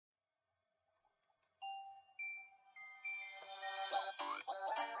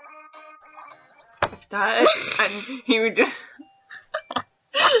started, and he would just.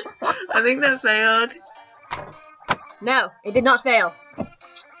 I think that failed. No, it did not fail.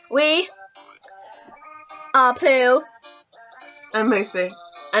 We are Plue, And Lucy.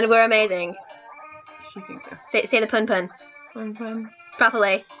 and we're amazing. She thinks so. Say the pun pun Fun, fun.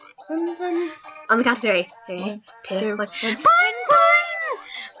 properly. Fun, fun. On the count of 3. 3, One, 2, two, 1. one. Pun pun!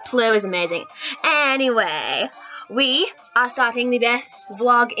 Plue is amazing. Anyway, we are starting the best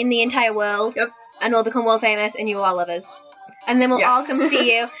vlog in the entire world. Yep. And we'll become world famous, and you will all love us. And then we'll Yeah. all come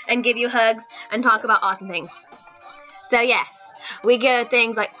see you and give you hugs and talk about awesome things. So yes, we go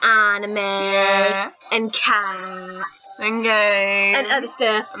things like anime Yeah. and cat Okay. and other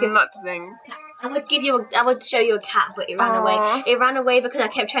stuff. 'Cause And lots of things. I would show you a cat, but it ran away. Aw. It ran away because I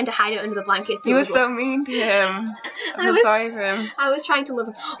kept trying to hide it under the blanket. So You it were would so mean to him. I I'm was- sorry for him. I was trying to love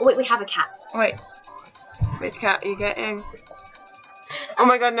him. Oh wait, we have a cat. Wait. Which cat are you getting? Oh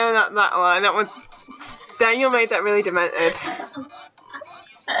my god, no, not that one. That one. Daniel made that really demented.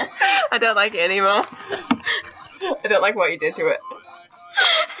 I don't like it anymore. I don't like what you did to it.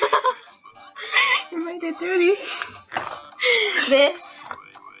 You made it dirty. This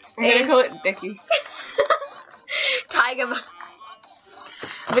I'm gonna is call it Dickie. Tiger.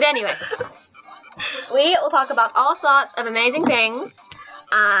 But anyway, we will talk about all sorts of amazing things,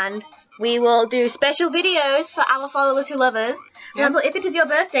 and we will do special videos for our followers who love us. Yeah. Remember, if it is your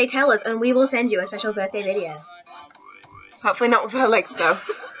birthday, tell us, and we will send you a special birthday video. Hopefully not with her legs though.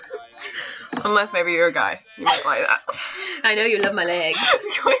 Unless maybe you're a guy. You might like that. I know you love my legs.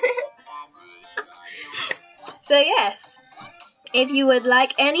 So yes, if you would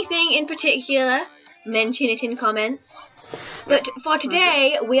like anything in particular, mention it in comments. But for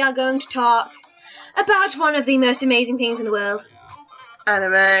today, we are going to talk about one of the most amazing things in the world.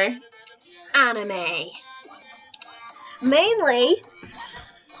 Anime. Anime. Mainly,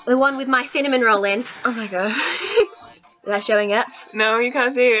 the one with my cinnamon roll in. Oh my god. They're showing up. No, you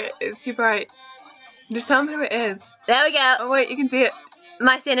can't see it. It's too bright. Just tell me who it is. There we go. Oh wait, you can see it.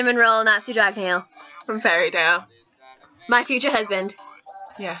 My cinnamon roll Natsu Dragonheel. From Fairy Tale. My future husband.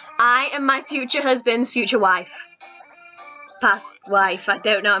 Yeah. I am my future husband's future wife. Past wife. I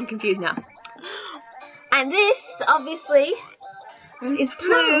don't know. I'm confused now. And this, obviously, is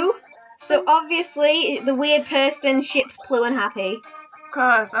Plue. So obviously, the weird person ships Plue and Happy.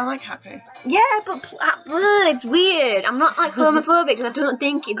 Cause I like Happy. Yeah, but it's weird. I'm not like homophobic because I don't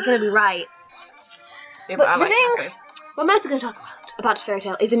think it's gonna be right. Yeah, But but I the like thing Happy. we're mostly gonna talk about Fairy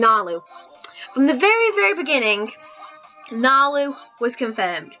Tale is the Nalu. From the very, very beginning, Nalu was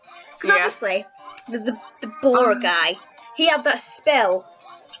confirmed. Because Yeah. obviously, the Bora guy, he had that spell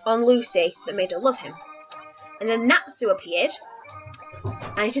on Lucy that made her love him. And then Natsu appeared,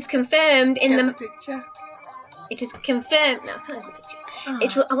 and it is confirmed in Get the... picture. It is confirmed... No, I can't have the picture. Oh,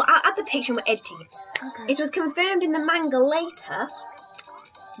 It was, well, I'll add the picture when we're editing it. okay. It was confirmed in the manga later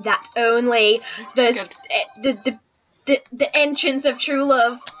that only the entrance of true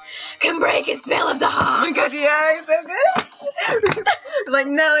love can break a spell of the Oh heart. my god, yeah, it's so good. Like,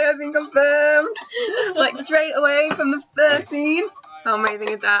 Nelly has been confirmed. Like, straight away from the first scene. How amazing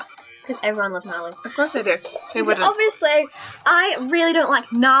is that? Because everyone loves Nalu. Of course I do. Who wouldn't? Obviously, I really don't like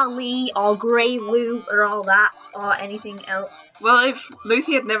Nali or Grey Lou or all that or anything else. Well, if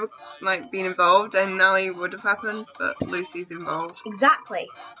Lucy had never, like, been involved, then Nelly would have happened, but Lucy's involved. Exactly.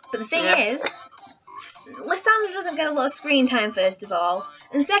 But the thing Yeah. is, Lysandra doesn't get a lot of screen time, first of all.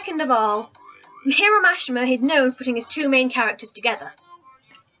 And second of all, Hiro Mashima is known for putting his two main characters together.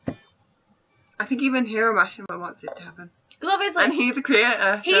 I think even Hiro Mashima wants it to happen. Because obviously, And he's the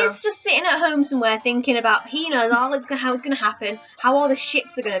creator, so... he's just sitting at home somewhere thinking about, he knows how it's gonna happen, how all the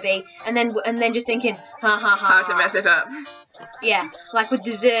ships are gonna be, and then just thinking, ha ha ha. how to mess it up. Yeah, like with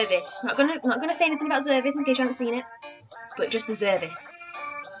the Zervis. Not gonna say anything about Zervis in case you haven't seen it, but just the Zervis.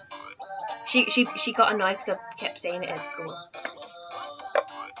 She got annoyed because I kept saying it at school.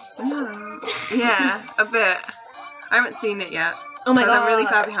 Yeah, a bit. I haven't seen it yet. Oh my god. I'm really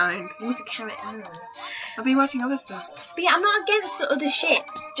far behind. You need to carry on. I'll be watching other stuff. But yeah, I'm not against the other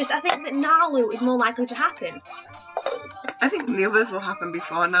ships. Just I think that Nalu is more likely to happen. I think the others will happen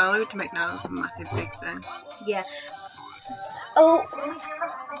before Nalu to make Nalu a massive big thing. Yeah. Oh.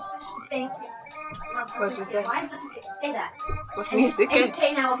 What'd you say? Stay there. What's music?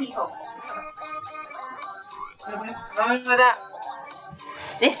 Entertain our people. With that.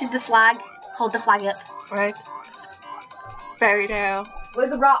 This is the flag. Hold the flag up. Right. Fairy Tale. Where's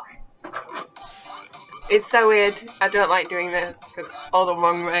the rock? It's so weird. I don't like doing this because all the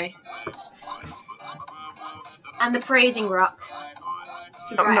wrong way. And the praising rock.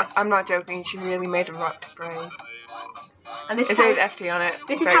 Too bright. I'm not joking. She really made a rock to praise. And this It is how says FT on it.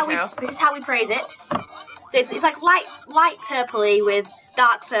 this is Fairy how we tale. praise it. So it's like light purpley with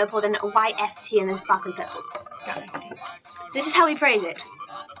dark purple, then a white FT, and then sparkly purples. Yeah. So this is how we praise it.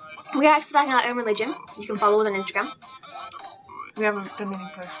 We are starting our own religion. You can follow us on Instagram. We haven't done any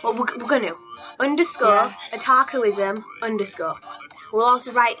posts. Well, we're going to _ Otakuism _. We'll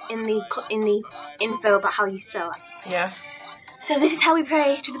also write in the info about how you spell it. Yeah. So this is how we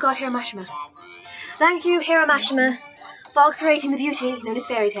pray to the god Hiramashima. Thank you, Hiramashima, for creating the beauty known as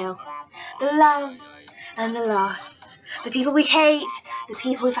fairy tale, the love and the loss, the people we hate, the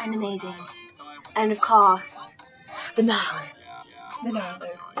people we find amazing, and of course, the knowledge. The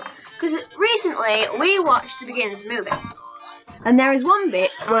knowledge. Because recently we watched the beginning of the movie, and there is one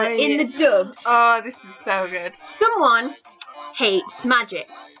bit where in the dub, oh, this is so good. someone hates magic.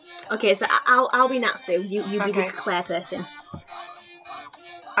 Okay, so I'll be Natsu. You be the Okay. Claire person.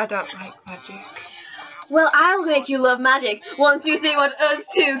 I don't like magic. Well, I'll make you love magic once you see what us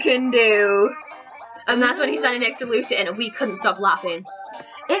two can do. And that's when he's standing next to Lucy, and we couldn't stop laughing.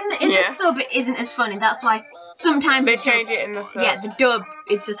 In the sub, it isn't as funny. That's why sometimes They the change it in the sub. Yeah, the dub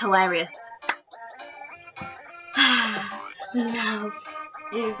is just hilarious. Love,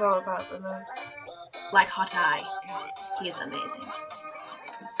 He's all about the love. like Hot Eye. He is amazing.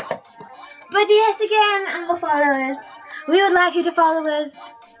 But yes, again, our followers, we would like you to follow us,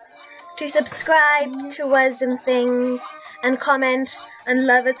 to subscribe to us and things, and comment and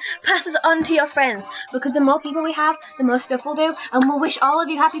love us. Pass us on to your friends, because the more people we have, the more stuff we'll do, and we'll wish all of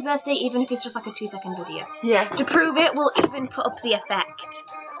you happy birthday, even if it's just like a 2-second video. Yeah. To prove it, we'll even put up the effect.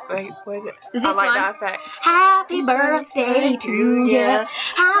 Wait, what is it? Is I this like one? that effect. Happy birthday to ya.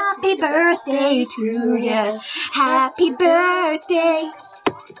 Happy birthday to ya. Happy birthday.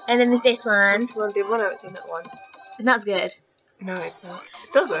 And then there's this one. Which one did one? I haven't seen that one. It's not as good. No, it's not. It's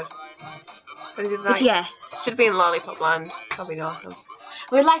still good. But it is But like, yeah. should be in Lollipop Land. That'd be awesome.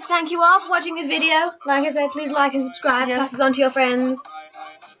 We'd like to thank you all for watching this video. Like I said, please like and subscribe. Yeah. Pass us on to your friends.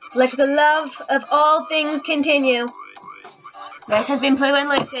 Let the love of all things continue. This has been Plue and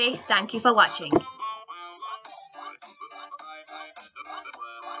Lucy. Thank you for watching.